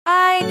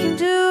can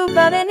do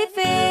about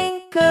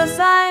anything, 'cause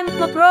I'm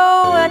a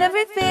pro at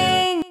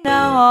everything.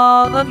 Now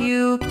all of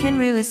you can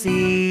really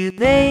see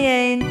they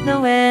ain't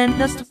no end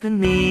no stopping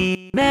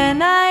me.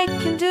 Man, I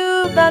can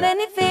do about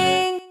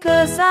anything,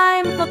 'cause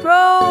I'm a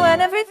pro at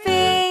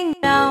everything.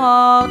 Now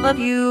all of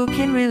you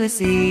can really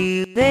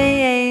see they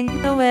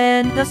ain't no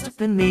end no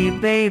stopping me,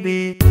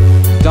 baby.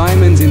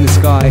 Diamonds in the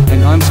sky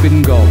and I'm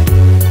spitting gold.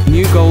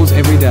 New goals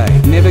every day,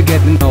 never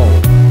getting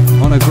old.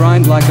 On a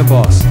grind like a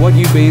boss, what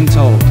you been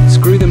told?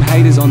 Screw them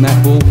haters on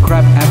that bull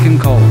crap acting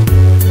cold.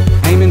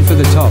 Aiming for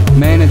the top,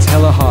 man it's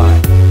hella high.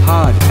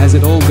 Hard, as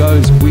it all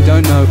goes, we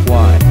don't know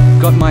why.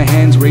 Got my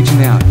hands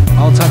reaching out,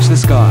 I'll touch the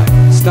sky.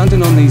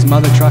 Stunting on these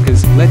mother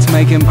truckers, let's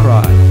make 'em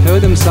cry.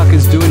 Heard them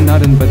suckers doing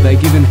nothing but they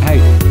giving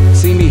hate.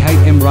 See me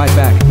hate 'em right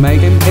back,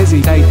 make 'em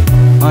hesitate.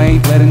 I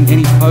ain't letting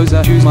any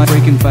poser choose my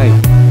freaking fate.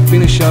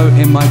 Finna show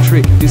 'em my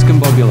trick,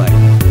 discombobulate.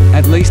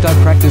 At least I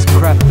practice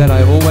crap that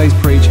I always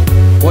preach.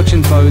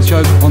 Watching foes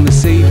choke on the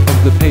seed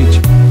of the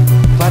peach.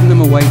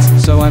 Platinum awaits,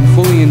 so I'm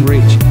fully in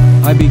reach.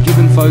 I be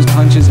giving foes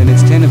punches and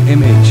it's 10 of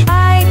them each.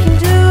 I can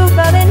do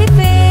about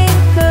anything,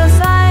 'cause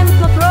I'm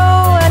a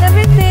pro at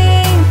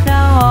everything.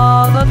 Now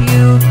all of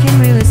you can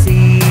really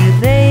see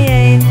they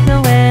ain't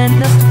no end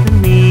no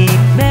stopping me.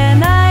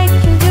 Man, I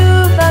can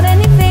do about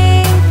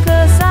anything,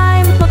 'cause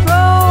I'm a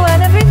pro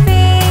at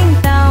everything.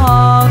 Now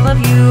all of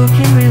you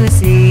can really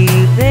see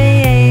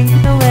they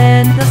ain't no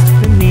end no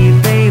stopping me,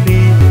 baby.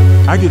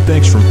 I get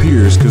thanks from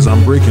peers 'cause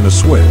I'm breaking a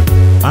sweat.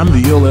 I'm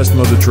the illest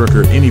mother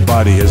trucker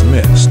anybody has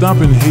met.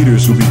 Stopping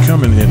haters who be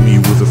coming at me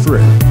with a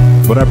threat.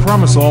 But I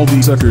promise all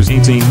these suckers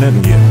ain't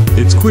nothing yet.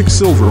 It's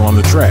Quicksilver on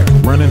the track,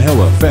 running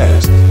hella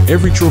fast.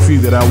 Every trophy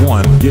that I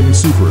won, getting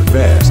super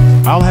fast.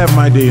 I'll have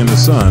my day in the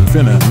sun,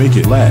 finna make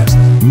it last.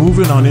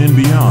 Moving on and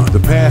beyond, the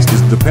past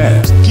is the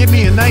past. Give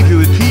me a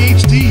knighthood,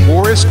 PhD,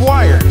 or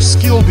Esquire.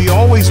 Skill be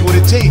always what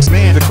it takes,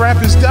 man, the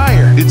crap is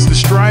dire. It's the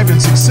strive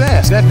and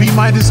success, that be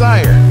my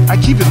desire. I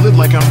keep it lit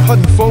like I'm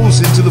putting foes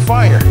into the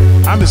fire.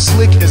 I'm as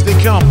slick as they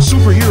come,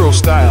 superhero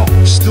style.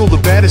 Still the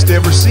baddest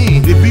ever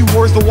seen, it be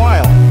worth the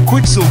while.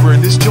 Quicksilver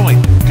in this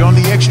joint, gone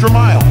the extra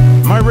mile.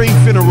 My reign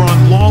finna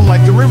run long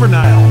like the river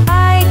Nile.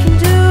 I can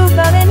do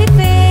about anything.